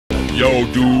Yo,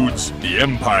 dudes, the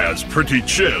Empire's pretty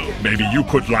chill. Maybe you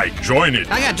could, join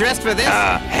it. I got dressed for this.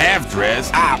 Half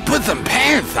dressed. Put some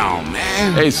pants on,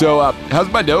 man. Hey, so, how's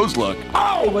my nose look?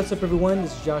 Hey, what's up, everyone?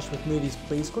 This is Josh with Movies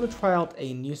Please. Going to try out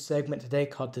a new segment today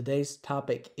called Today's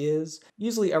Topic Is.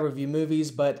 Usually I review movies,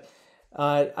 but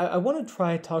I want to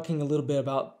try talking a little bit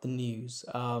about the news,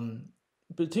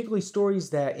 particularly stories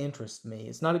that interest me.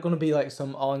 It's not going to be like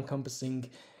some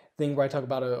all-encompassing thing where I talk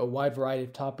about a wide variety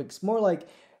of topics, more like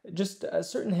just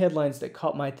certain headlines that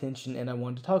caught my attention and I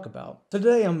wanted to talk about. So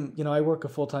today I work a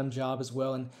full-time job as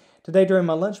well, and today during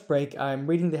my lunch break, I'm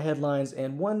reading the headlines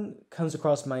and one comes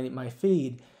across my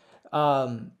feed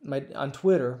on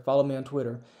Twitter. Follow me on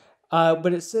Twitter.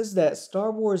 But it says that Star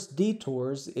Wars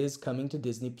Detours is coming to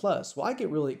Disney+. Well, I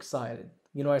get really excited.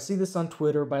 I see this on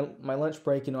Twitter. My lunch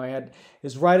break,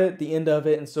 is right at the end of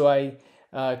it, and so I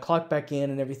clock back in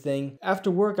and everything.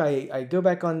 After work, I go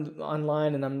back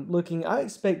online and I'm looking. I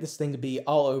expect this thing to be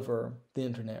all over the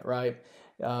internet, right?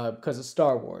 Because of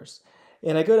Star Wars.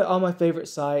 And I go to all my favorite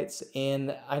sites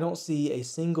and I don't see a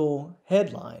single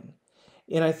headline.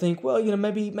 And I think, well,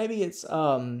 maybe it's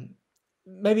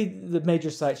maybe the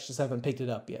major sites just haven't picked it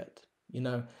up yet,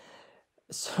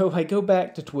 So I go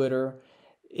back to Twitter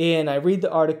and I read the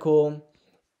article.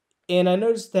 And I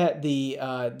noticed that the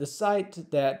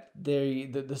site that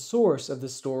the source of the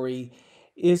story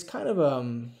is kind of I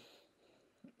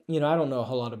don't know a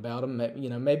whole lot about them.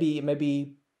 Maybe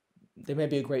they may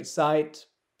be a great site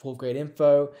full of great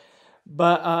info,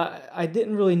 but I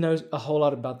didn't really know a whole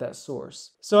lot about that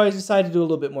source. So I decided to do a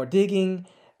little bit more digging.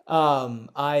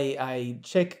 I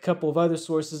check a couple of other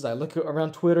sources. I look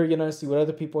around Twitter, see what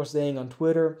other people are saying on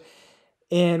Twitter.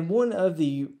 And one of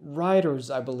the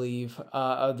writers, I believe,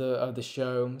 of the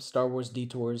show, Star Wars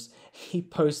Detours, he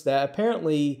posts that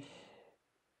apparently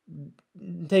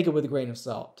take it with a grain of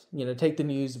salt. Take the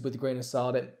news with a grain of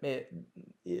salt. It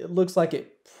looks like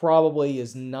it probably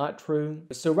is not true.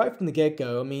 So right from the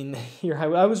get-go,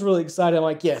 I was really excited. I'm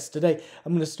like, yes, today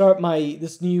I'm going to start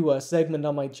this new segment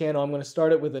on my channel. I'm going to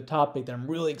start it with a topic that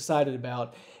I'm really excited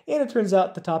about. And it turns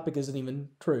out the topic isn't even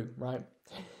true, right?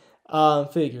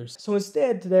 Figures. So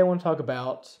instead, today I want to talk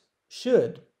about,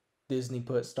 should Disney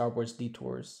put Star Wars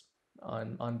Detours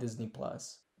on Disney+.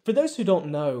 For those who don't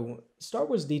know, Star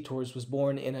Wars Detours was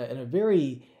born in a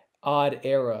very odd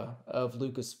era of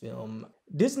Lucasfilm.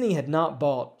 Disney had not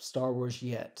bought Star Wars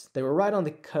yet. They were right on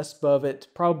the cusp of it.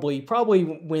 Probably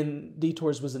when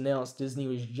Detours was announced, Disney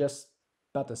was just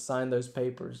about to sign those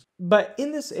papers. But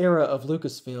in this era of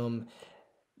Lucasfilm,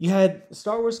 you had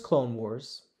Star Wars Clone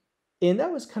Wars, and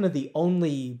that was kind of the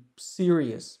only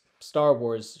serious Star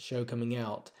Wars show coming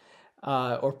out,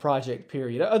 or project,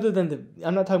 period. Other than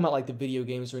I'm not talking about like the video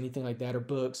games or anything like that, or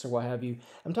books or what have you.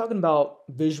 I'm talking about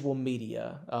visual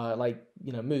media,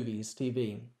 movies,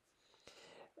 TV.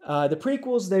 The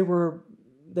prequels, they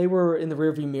were in the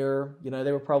rearview mirror.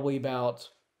 They were probably about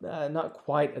not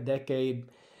quite a decade.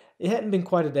 It hadn't been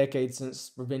quite a decade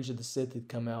since Revenge of the Sith had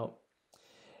come out.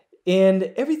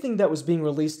 And everything that was being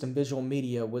released in visual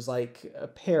media was like a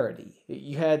parody.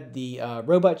 You had the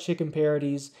Robot Chicken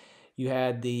parodies, you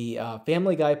had the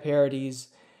Family Guy parodies,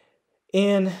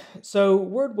 and so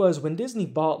word was when Disney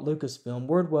bought Lucasfilm,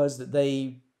 word was that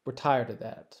they were tired of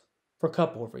that for a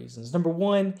couple of reasons. Number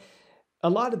one, a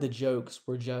lot of the jokes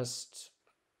were just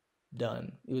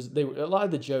done. A lot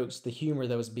of the jokes, the humor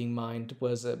that was being mined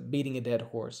was beating a dead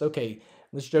horse. Okay,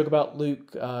 let's joke about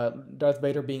Luke, Darth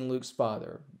Vader being Luke's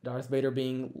father, Darth Vader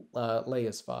being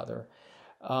Leia's father.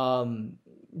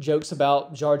 Jokes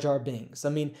about Jar Jar Binks.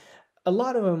 A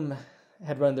lot of them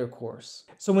had run their course.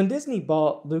 So when Disney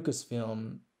bought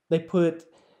Lucasfilm, they put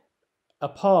a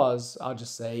pause, I'll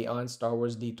just say, on Star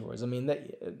Wars Detours.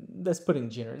 That's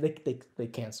putting generous. They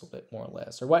canceled it more or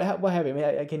less, or what have you.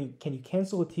 Can you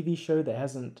cancel a TV show that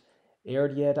hasn't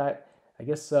aired yet? I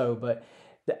guess so, but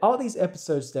all these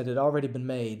episodes that had already been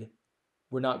made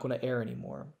were not going to air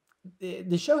anymore.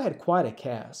 The show had quite a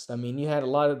cast. You had a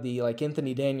lot of the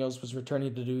Anthony Daniels was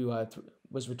returning to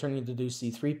do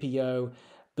C-3PO,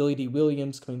 Billy D.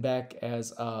 Williams coming back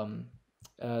as oh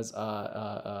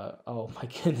my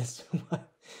goodness,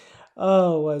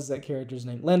 what is that character's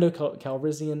name? Lando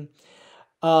Calrissian.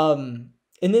 And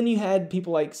then you had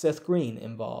people like Seth Green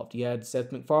involved. You had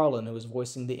Seth MacFarlane, who was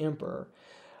voicing the Emperor.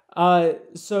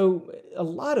 So a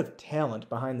lot of talent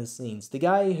behind the scenes. The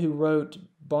guy who wrote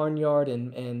Barnyard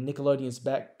and Nickelodeon's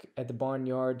Back at the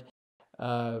Barnyard,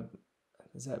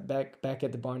 is that back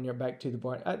at the Barnyard, Back to the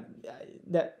Barn?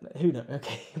 Who knows?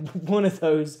 Okay, one of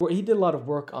those. He did a lot of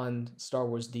work on Star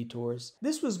Wars Detours.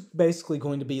 This was basically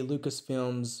going to be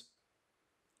Lucasfilm's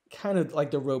kind of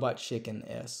like the Robot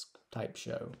Chicken-esque type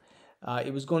show.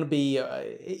 It was going to be,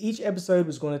 each episode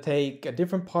was going to take a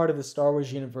different part of the Star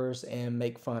Wars universe and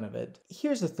make fun of it.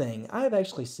 Here's the thing, I have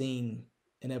actually seen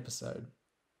an episode.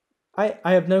 I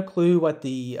have no clue what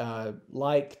the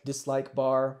dislike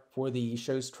bar for the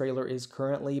show's trailer is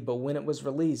currently, but when it was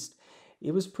released,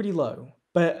 it was pretty low.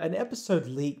 But an episode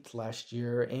leaked last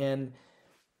year, and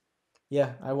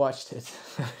yeah, I watched it.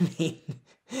 I mean,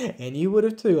 and you would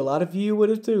have too. A lot of you would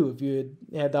have too if you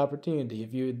had the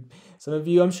opportunity. Some of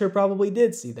you, I'm sure, probably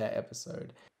did see that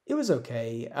episode. It was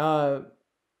okay.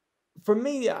 For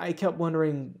me, I kept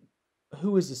wondering,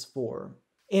 who is this for?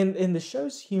 And the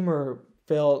show's humor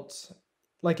felt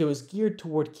like it was geared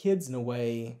toward kids in a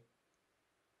way.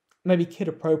 Maybe kid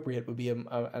appropriate would be an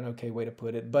okay way to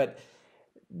put it, but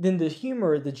then the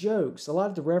humor, the jokes, a lot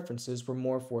of the references were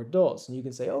more for adults. And you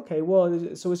can say, okay,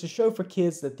 well, so it's a show for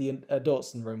kids that the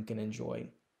adults in the room can enjoy.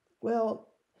 Well,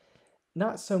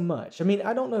 not so much. I mean,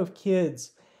 I don't know if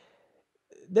kids.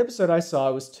 The episode I saw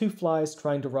was two flies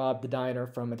trying to rob the diner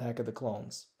from Attack of the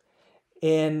Clones.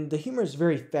 And the humor is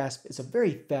very fast. It's a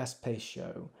very fast-paced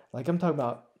show. Like, I'm talking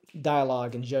about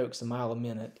dialogue and jokes a mile a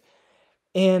minute.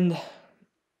 And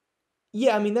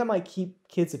yeah, I mean, that might keep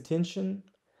kids' attention.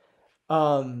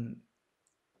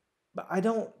 But I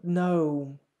don't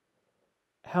know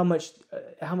how much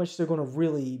they're going to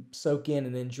really soak in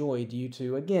and enjoy due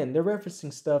to, again, they're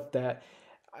referencing stuff that,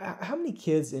 how many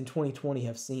kids in 2020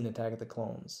 have seen Attack of the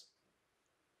Clones?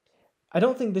 I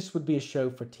don't think this would be a show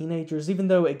for teenagers, even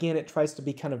though, again, it tries to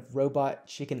be kind of Robot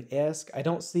Chicken-esque. I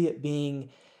don't see it being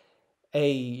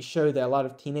a show that a lot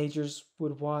of teenagers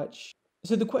would watch.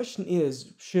 So the question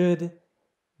is, should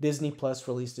Disney Plus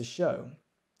release this show?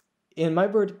 And my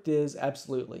verdict is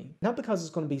absolutely. Not because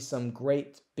it's going to be some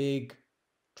great, big,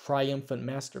 triumphant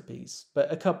masterpiece,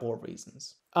 but a couple of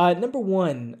reasons. Number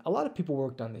one, a lot of people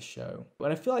worked on this show,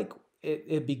 and I feel like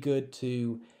it'd be good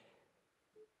to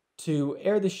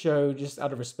air the show just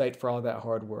out of respect for all that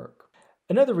hard work.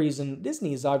 Another reason,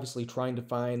 Disney is obviously trying to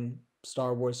find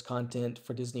Star Wars content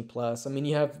for Disney Plus. I mean,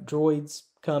 you have droids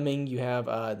coming, you have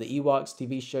the Ewoks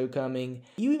TV show coming,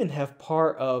 you even have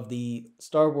part of the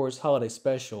Star Wars Holiday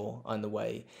Special on the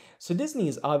way. So Disney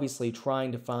is obviously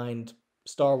trying to find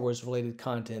Star Wars related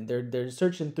content. They're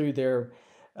searching through their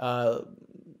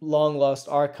long lost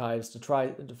archives to try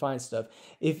to find stuff.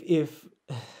 If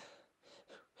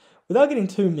without getting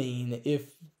too mean,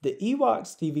 if the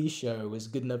Ewoks TV show is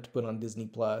good enough to put on Disney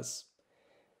Plus,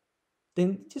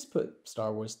 then just put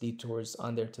Star Wars Detours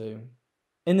on there too.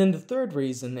 And then the third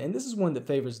reason, and this is one that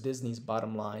favors Disney's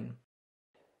bottom line,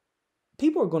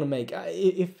 people are going to make,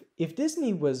 if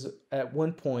Disney was at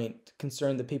one point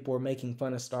concerned that people were making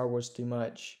fun of Star Wars too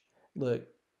much, look,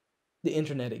 the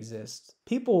internet exists.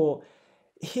 People,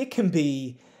 it can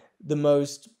be the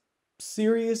most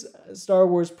serious Star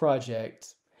Wars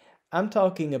project. I'm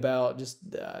talking about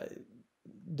just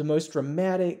the most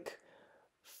dramatic,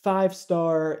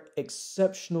 5-star,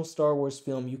 exceptional Star Wars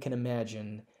film you can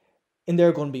imagine. And there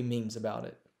are going to be memes about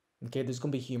it. Okay, there's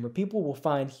going to be humor. People will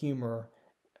find humor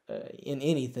in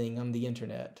anything on the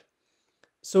internet.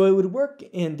 So it would work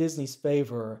in Disney's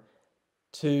favor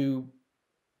to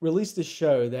release this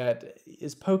show that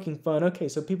is poking fun. Okay,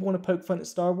 so people want to poke fun at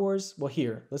Star Wars? Well,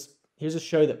 here's a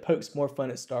show that pokes more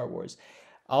fun at Star Wars.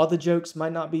 All the jokes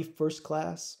might not be first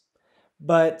class,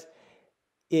 but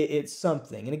it's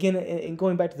something. And again, and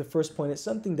going back to the first point, it's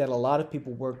something that a lot of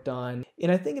people worked on.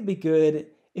 And I think it'd be good,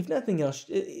 if nothing else,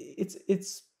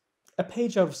 it's a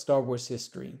page out of Star Wars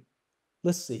history.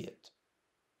 Let's see it.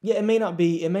 Yeah, it may not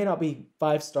be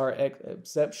 5-star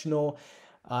exceptional.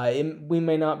 We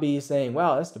may not be saying,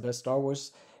 wow, that's the best Star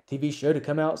Wars TV show to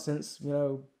come out since,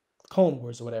 Clone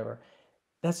Wars or whatever.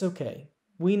 That's okay.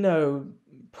 We know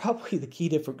probably the key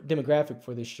demographic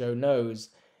for this show knows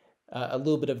a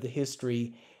little bit of the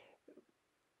history.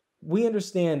 We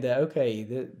understand that, okay,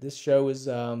 this show is,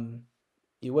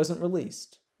 it wasn't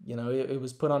released. It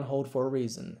was put on hold for a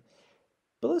reason.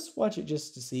 But let's watch it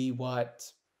just to see what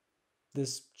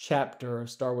this chapter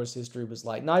of Star Wars history was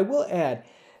like. Now, I will add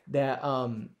that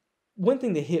one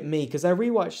thing that hit me, because I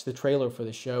rewatched the trailer for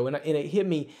the show, and it hit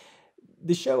me,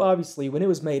 the show, obviously, when it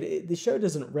was made, the show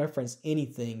doesn't reference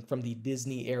anything from the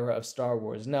Disney era of Star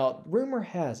Wars. Now, rumor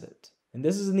has it, and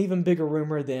this is an even bigger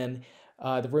rumor than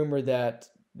the rumor that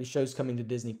the show's coming to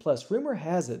Disney Plus. Rumor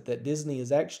has it that Disney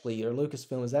is actually, or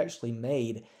Lucasfilm has actually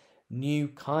made new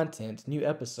content, new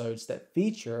episodes that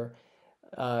feature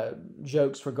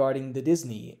jokes regarding the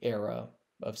Disney era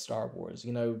of Star Wars.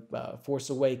 Force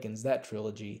Awakens, that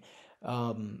trilogy.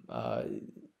 I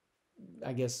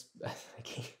guess I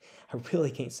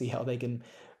really can't see how they can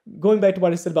going back to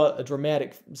what I said about a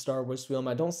dramatic Star Wars film,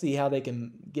 I don't see how they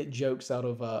can get jokes out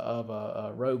of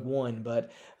Rogue One,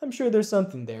 but I'm sure there's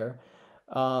something there.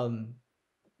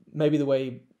 Maybe the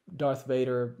way Darth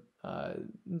Vader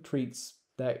treats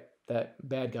that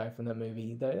bad guy from that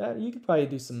movie. That you could probably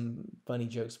do some funny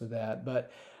jokes with that.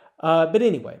 But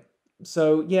anyway,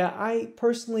 so yeah, I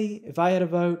personally, if I had a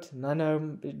vote, and I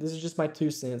know this is just my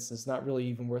 2 cents, it's not really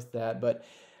even worth that, but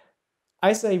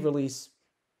I say release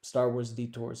Star Wars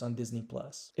Detours on Disney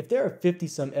Plus. If there are 50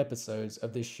 some episodes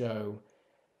of this show,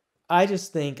 I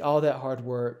just think all that hard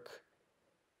work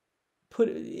put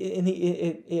in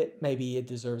it maybe it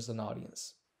deserves an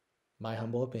audience. My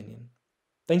humble opinion.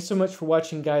 Thanks so much for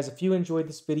watching, guys. If you enjoyed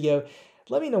this video,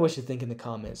 let me know what you think in the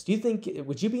comments.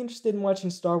 Would you be interested in watching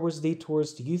Star Wars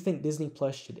Detours? Do you think Disney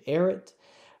Plus should air it?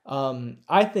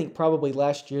 I think probably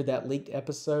last year that leaked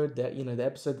episode, the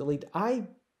episode that leaked,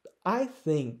 I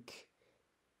think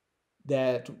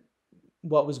that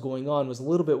what was going on was a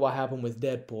little bit what happened with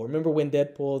Deadpool. Remember when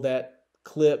Deadpool, that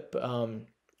clip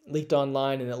leaked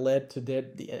online and it led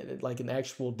to like an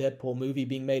actual Deadpool movie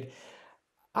being made?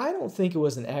 I don't think it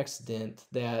was an accident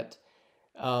that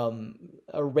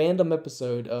a random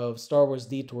episode of Star Wars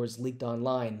Detours leaked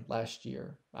online last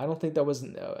year. I don't think that was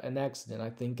an accident. I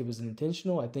think it was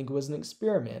intentional. I think it was an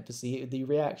experiment to see the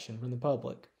reaction from the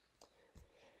public.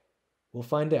 We'll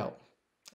find out.